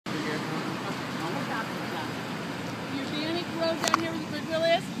wheel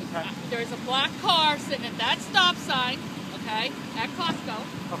is? Okay. There's a black car sitting at that stop sign, okay, at Costco.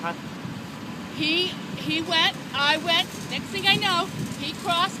 Okay. He went, I went, next thing I know, he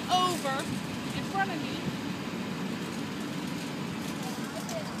crossed over in front of me.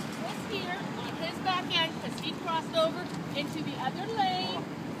 I was here on his back end because he crossed over into the other lane,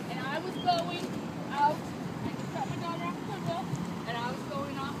 and I was going out. I just got my daughter off Goodwill, and I was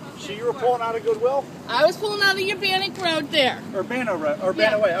going off of So you were pulling out of Goodwill? I was pulling out of Urbanic Road there. Urbano Road.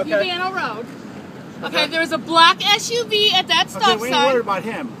 Urbano Way, okay. Urbano Road. Okay, there was a black SUV at that stop sign. Okay, we ain't worried about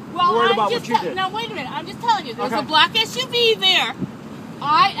him. Well, we're worried about what you did. Now, wait a minute. I'm just telling you. There's a black SUV there.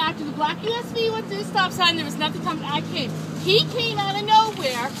 After the black SUV went through the stop sign, there was nothing coming. I came. He came out of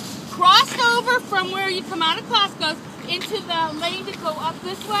nowhere, crossed over from where you come out of Costco's into the lane to go up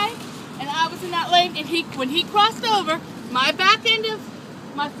this way, and I was in that lane, and when he crossed over, my back end of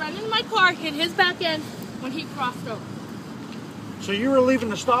my friend in my car hit his back end when he crossed over. So you were leaving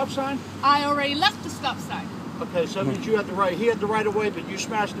the stop sign? I already left the stop sign. Okay, so that means you had the right. He had the right of way, but you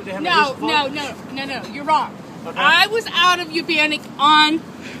smashed into him. No, you're wrong. Okay. I was out of Urbanic on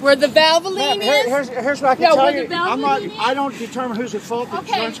where the Valvoline is. Here's what I can tell you. I don't determine who's at fault. The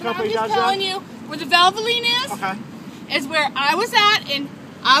insurance company does that. I'm just telling you where the Valvoline is. Okay. Is where I was at, and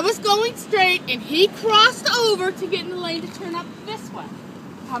I was going straight, and he crossed over to get in the lane to turn up this way,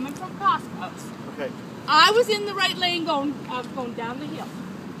 coming from Costco's. Okay. I was in the right lane going down the hill,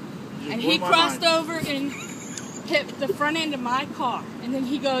 and he crossed over and hit the front end of my car, and then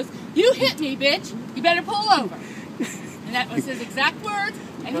he goes, "You hit me, bitch. You better pull over." And that was his exact words,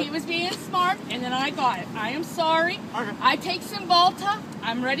 and he was being smart, and then I got it. I am sorry. Okay. I take Cymbalta.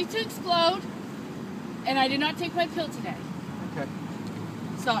 I'm ready to explode, and I did not take my pill today. Okay.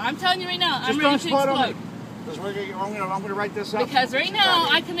 So I'm telling you right now, I'm ready to explode. Because I'm going to write this up. Because right now,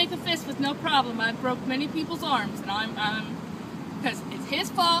 I can make a fist with no problem. I've broke many people's arms, and because it's his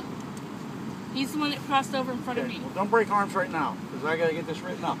fault. He's the one that crossed over in front of me. Well, don't break arms right now, because I got to get this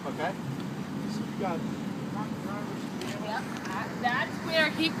written up, okay? So you got Yep, that's where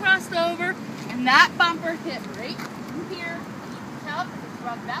he crossed over, and that bumper hit right through here. You can tell it's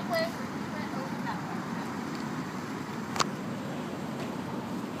rubbed that way, went over that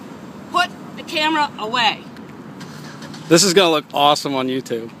way. Put the camera away. This is going to look awesome on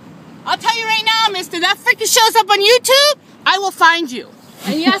YouTube. I'll tell you right now, mister, that freaking shows up on YouTube, I will find you.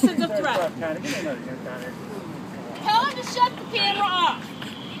 And yes, it's a threat. Tell him to shut the camera off.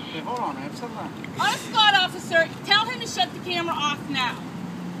 Hey, hold on, man. Settle down. On a SWAT officer, tell him to shut the camera off now.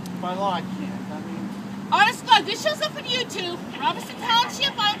 By law, I can't. I mean... On a SWAT, this shows up on YouTube. Robinson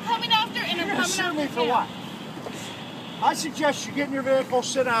Township, I'm coming after, and I'm coming after me for what? I suggest you get in your vehicle,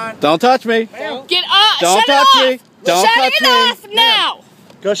 sit down. Don't touch me. Get off. Don't touch me. Don't touch me. Shut it off now.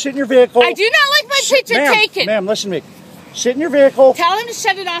 Go sit in your vehicle. I do not like my picture taken. Ma'am, listen to me. Sit in your vehicle. Tell him to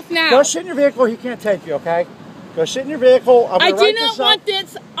shut it off now. Go sit in your vehicle. He can't take you, okay? Go sit in your vehicle. I do not want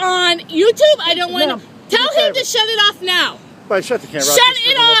this on YouTube. I don't want to. Tell him to shut it off now. But shut the camera off. Shut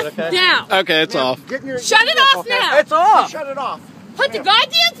it off now. Okay, it's off. Shut it off now. It's off. Shut it off. Put the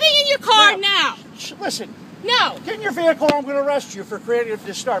goddamn thing in your car now. Listen. No. Get in your vehicle or I'm going to arrest you for creating a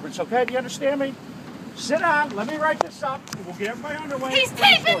disturbance, okay? Do you understand me? Sit down. Let me write this up. We'll get everybody underway. He's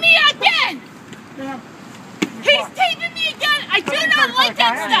taping me again. Ma'am. He's taping me again. I do not like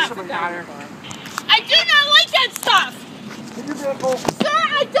that stuff. I do not like that stuff. In your vehicle. Sir,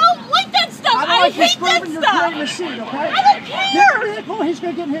 I don't like that stuff. I hate that stuff. Machine, okay? I don't care. Get your vehicle. He's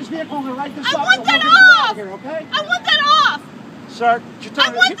going to get in his vehicle and write this up. I want that off. Here, okay? I want that off. Sir, I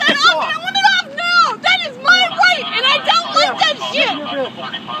want that off, and I want it off now. That is my right, and I don't like that shit.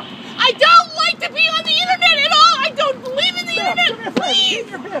 I don't like to be on the internet at all. I don't believe in the internet. Please.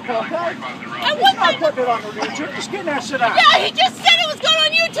 Your vehicle, okay? I want that. Putting it on the YouTube. Just get in there, sit down. Yeah, he just said it was going on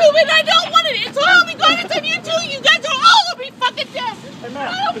YouTube, and I don't want it. It's all be going on YouTube. You guys are all gonna be fucking dead. Hey,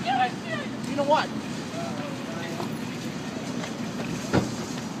 man. I don't give a shit. You know what?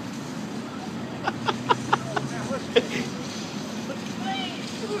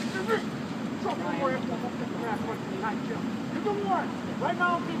 Right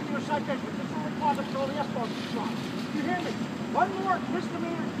now I'm giving you a citation. This is a requirement for all the S-Bones shot. You hear me? One more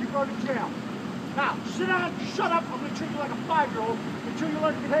misdemeanor, you go to jail. Now, sit down, shut up. I'm going to treat you like a 5-year-old until you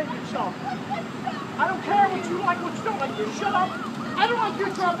learn to behave yourself. I don't care what you like, what you don't like. You shut up. I don't like you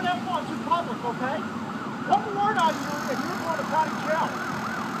dropping F-bombs in public, okay? One more word on you and you're going to county jail.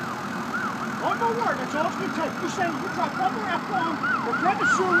 One more word, that's all it's going to take. You say you drop one more F-bomb or try to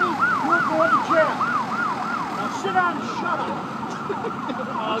sue me, you're going to jail. Now sit down and shut up.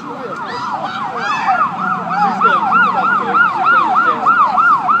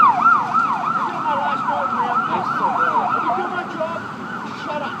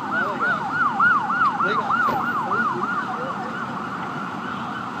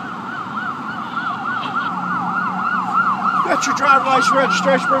 got your driver's license,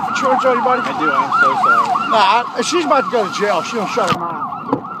 registration, proof of insurance on you, buddy? I do. I'm so sorry. Nah, she's about to go to jail. She don't shut her mouth.